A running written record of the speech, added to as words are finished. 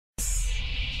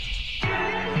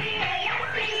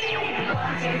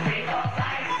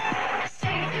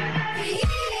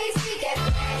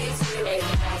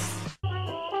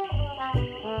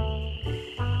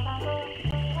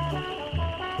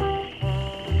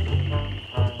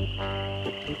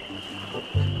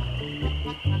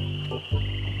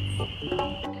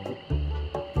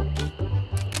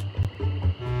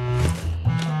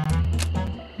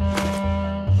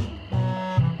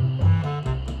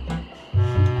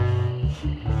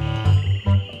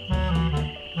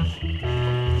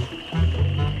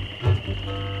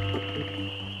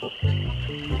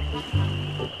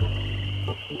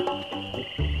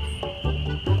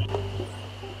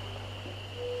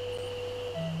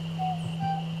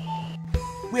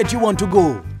Where do you want to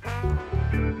go?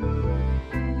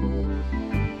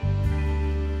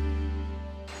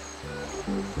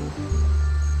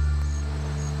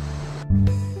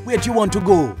 Where do you want to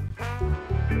go?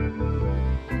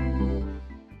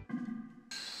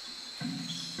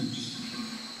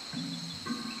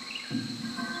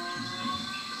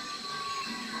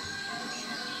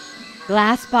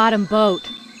 Glass-bottom boat.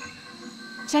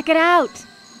 Check it out.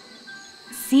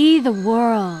 See the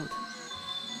world.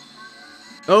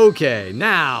 Okay,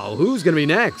 now, who's gonna be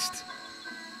next?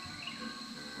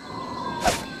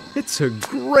 It's a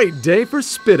great day for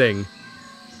spitting.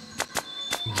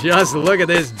 Just look at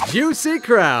this juicy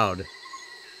crowd.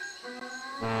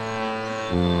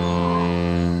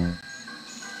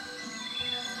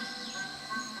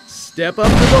 Step up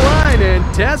to the line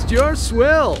and test your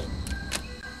swill.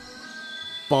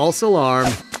 False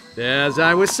alarm. As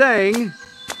I was saying,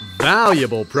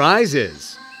 valuable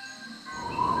prizes.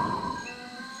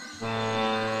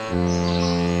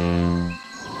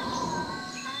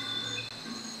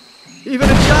 Even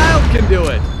a child can do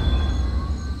it.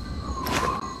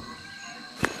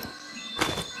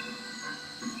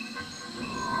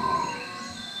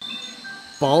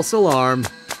 False alarm.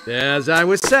 As I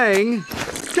was saying,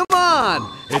 come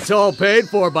on! It's all paid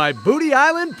for by Booty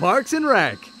Island Parks and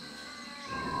Rec.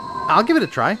 I'll give it a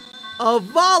try. A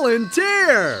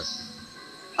volunteer!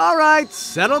 All right,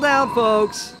 settle down,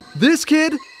 folks. This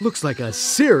kid looks like a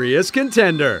serious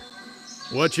contender.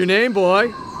 What's your name,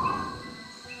 boy?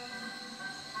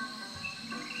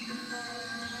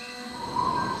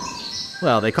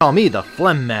 Well, they call me the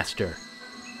Phlegm Master.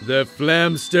 The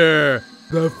Phlegmster,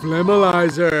 the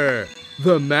Phlegmalizer,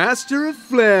 the Master of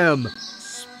Phlegm.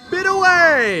 Spit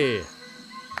away!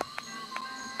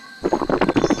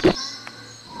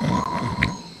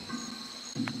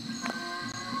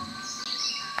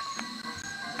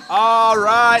 All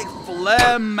right,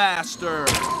 Phlegm Master.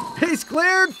 He's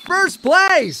cleared first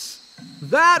place!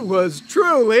 That was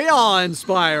truly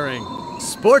awe-inspiring.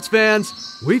 Sports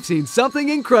fans, we've seen something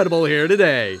incredible here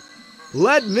today.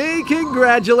 Let me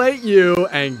congratulate you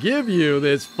and give you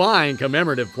this fine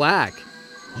commemorative plaque.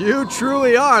 You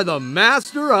truly are the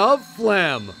Master of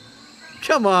Phlegm.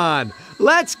 Come on,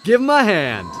 let's give him a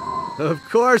hand. Of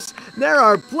course, there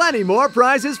are plenty more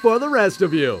prizes for the rest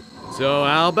of you. So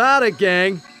how about it,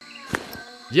 gang?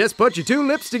 Just put your two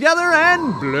lips together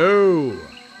and blow.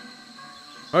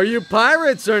 Are you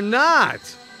pirates or not?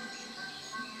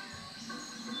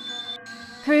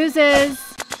 Cruises.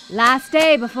 Last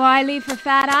day before I leave for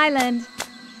Fat Island.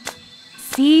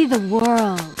 See the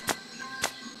world.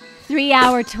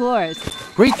 3-hour tours.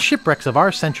 Great shipwrecks of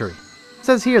our century. It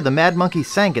says here the Mad Monkey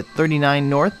sank at 39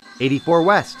 North, 84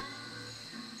 West.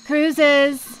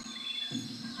 Cruises.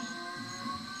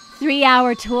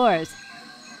 3-hour tours.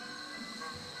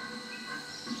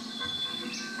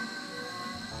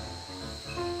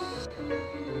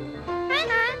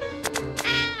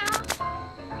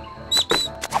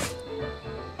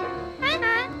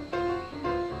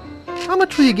 How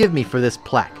much will you give me for this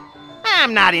plaque?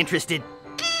 I'm not interested.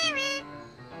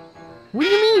 What do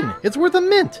you mean? It's worth a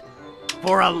mint.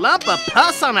 For a lump of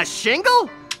pus on a shingle?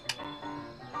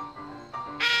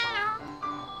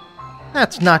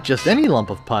 That's not just any lump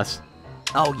of pus.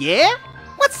 Oh yeah?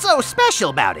 What's so special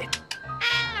about it?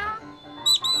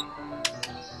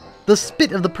 The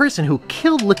spit of the person who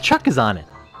killed LeChuck is on it.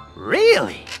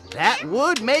 Really? That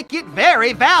would make it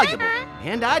very valuable.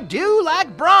 And I do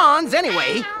like bronze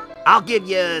anyway. I'll give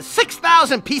you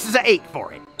 6,000 pieces of 8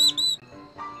 for it.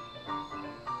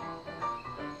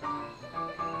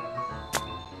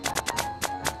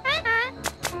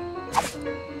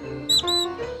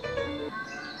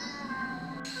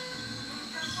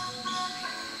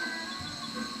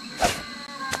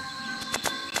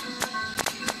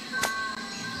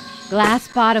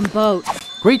 Glass-bottom boat.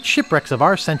 Great shipwrecks of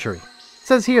our century. It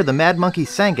says here the Mad Monkey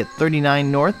sank at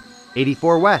 39 North,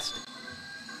 84 West.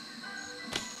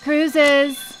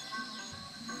 Cruises.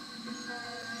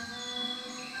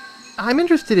 I'm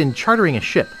interested in chartering a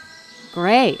ship.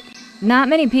 Great. Not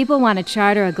many people want to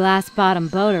charter a glass-bottom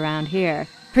boat around here.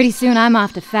 Pretty soon I'm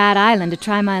off to Fat Island to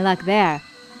try my luck there.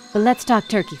 But let's talk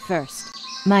turkey first.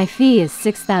 My fee is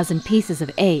 6,000 pieces of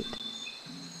 8.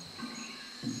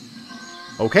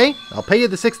 Okay, I'll pay you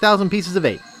the 6,000 pieces of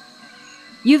 8.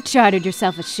 You've chartered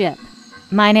yourself a ship.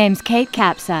 My name's Kate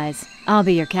Capsize. I'll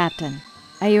be your captain.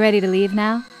 Are you ready to leave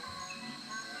now?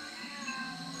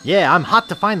 Yeah, I'm hot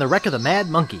to find the wreck of the Mad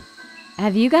Monkey.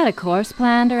 Have you got a course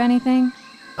planned or anything?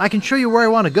 I can show you where I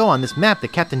want to go on this map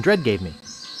that Captain Dredd gave me.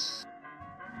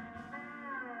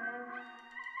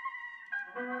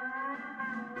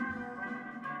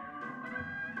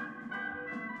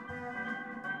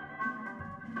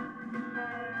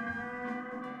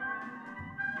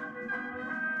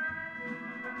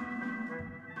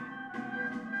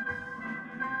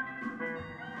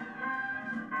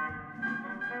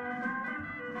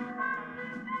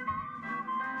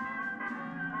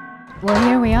 Well,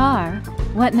 here we are.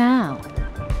 What now?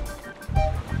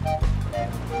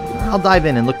 I'll dive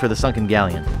in and look for the sunken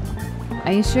galleon.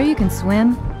 Are you sure you can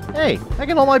swim? Hey, I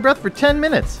can hold my breath for 10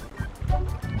 minutes.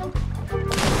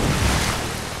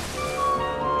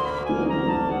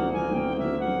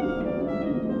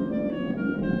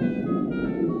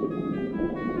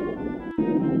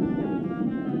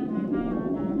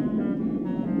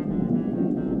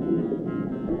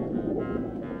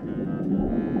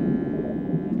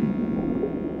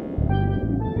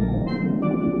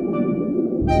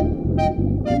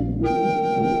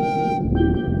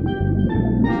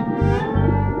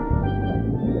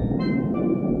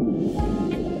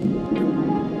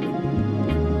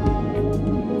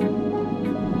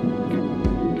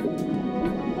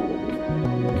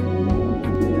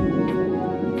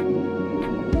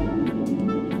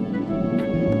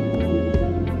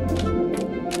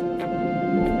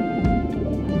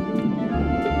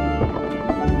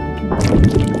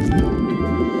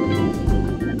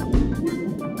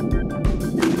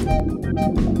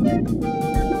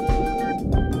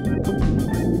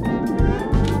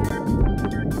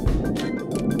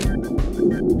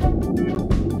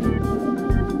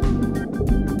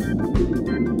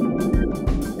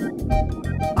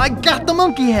 I got the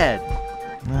monkey head!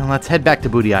 Well, let's head back to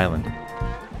Booty Island.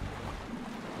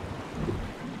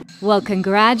 Well,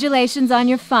 congratulations on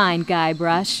your find,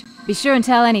 Guybrush. Be sure and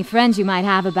tell any friends you might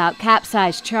have about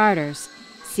capsized charters.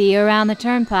 See you around the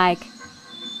turnpike.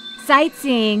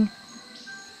 Sightseeing!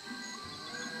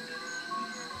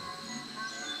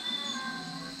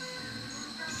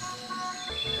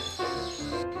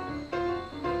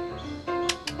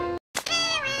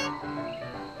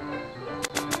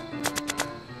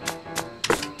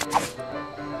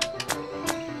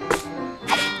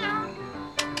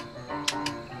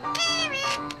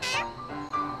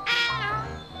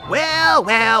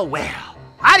 Well.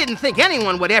 I didn't think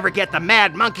anyone would ever get the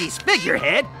Mad Monkey's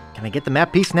figurehead. Can I get the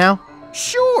map piece now?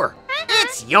 Sure,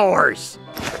 it's yours.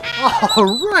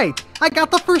 All right, I got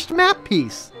the first map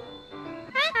piece.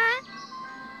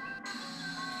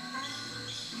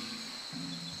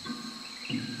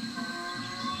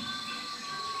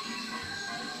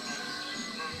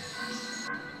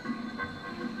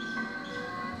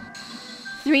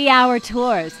 Three-hour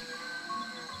tours.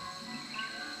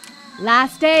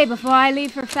 Last day before I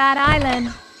leave for Fat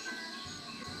Island.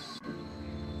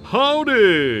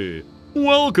 Howdy!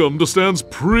 Welcome to Stan's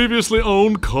previously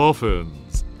owned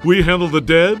coffins. We handle the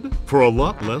dead for a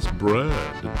lot less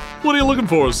bread. What are you looking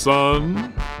for,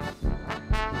 son?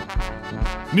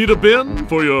 Need a bin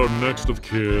for your next of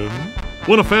kin?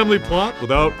 Want a family plot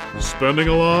without spending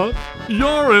a lot?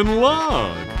 You're in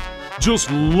luck!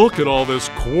 Just look at all this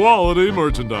quality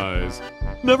merchandise.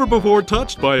 Never before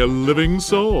touched by a living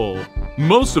soul.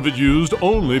 Most of it used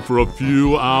only for a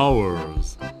few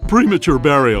hours. Premature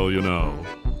burial, you know.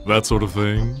 That sort of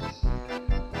thing.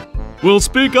 Well,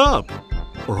 speak up.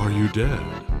 Or are you dead?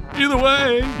 Either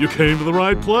way, you came to the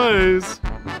right place.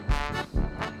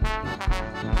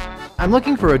 I'm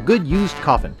looking for a good used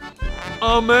coffin.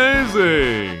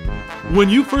 Amazing! When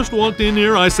you first walked in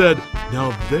here, I said,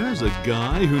 now there's a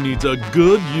guy who needs a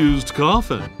good used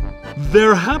coffin.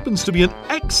 There happens to be an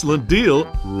excellent deal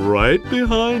right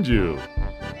behind you.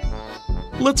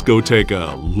 Let's go take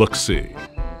a look-see.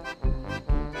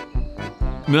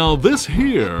 Now this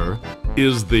here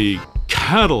is the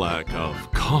Cadillac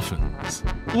of coffins.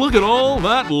 Look at all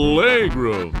that leg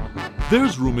room.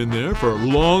 There's room in there for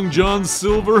Long John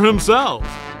Silver himself.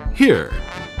 Here,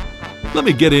 let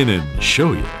me get in and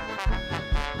show you.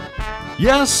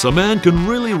 Yes, a man can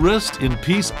really rest in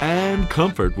peace and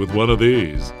comfort with one of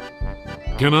these.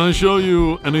 Can I show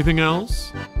you anything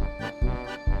else?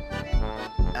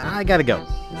 I gotta go.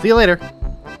 See you later.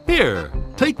 Here,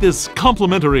 take this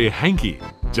complimentary hanky.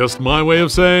 Just my way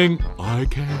of saying, I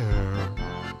care.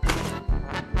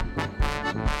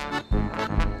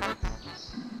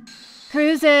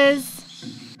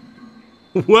 Cruises.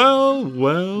 Well,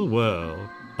 well, well.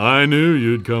 I knew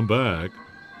you'd come back.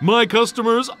 My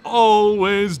customers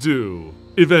always do,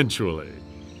 eventually.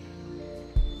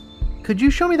 Could you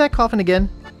show me that coffin again?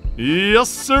 Yes,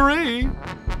 sirree.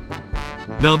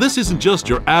 Now, this isn't just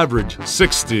your average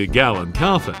 60-gallon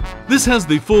coffin. This has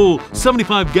the full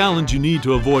 75 gallons you need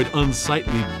to avoid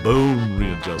unsightly bone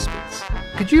readjustments.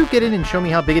 Could you get in and show me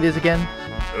how big it is again?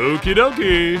 Okie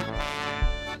dokie.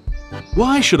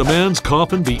 Why should a man's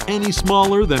coffin be any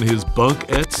smaller than his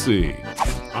bunk at sea?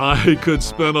 I could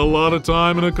spend a lot of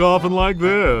time in a coffin like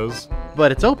this.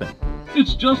 But it's open.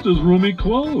 It's just as roomy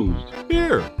closed.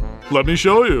 Here, let me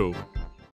show you.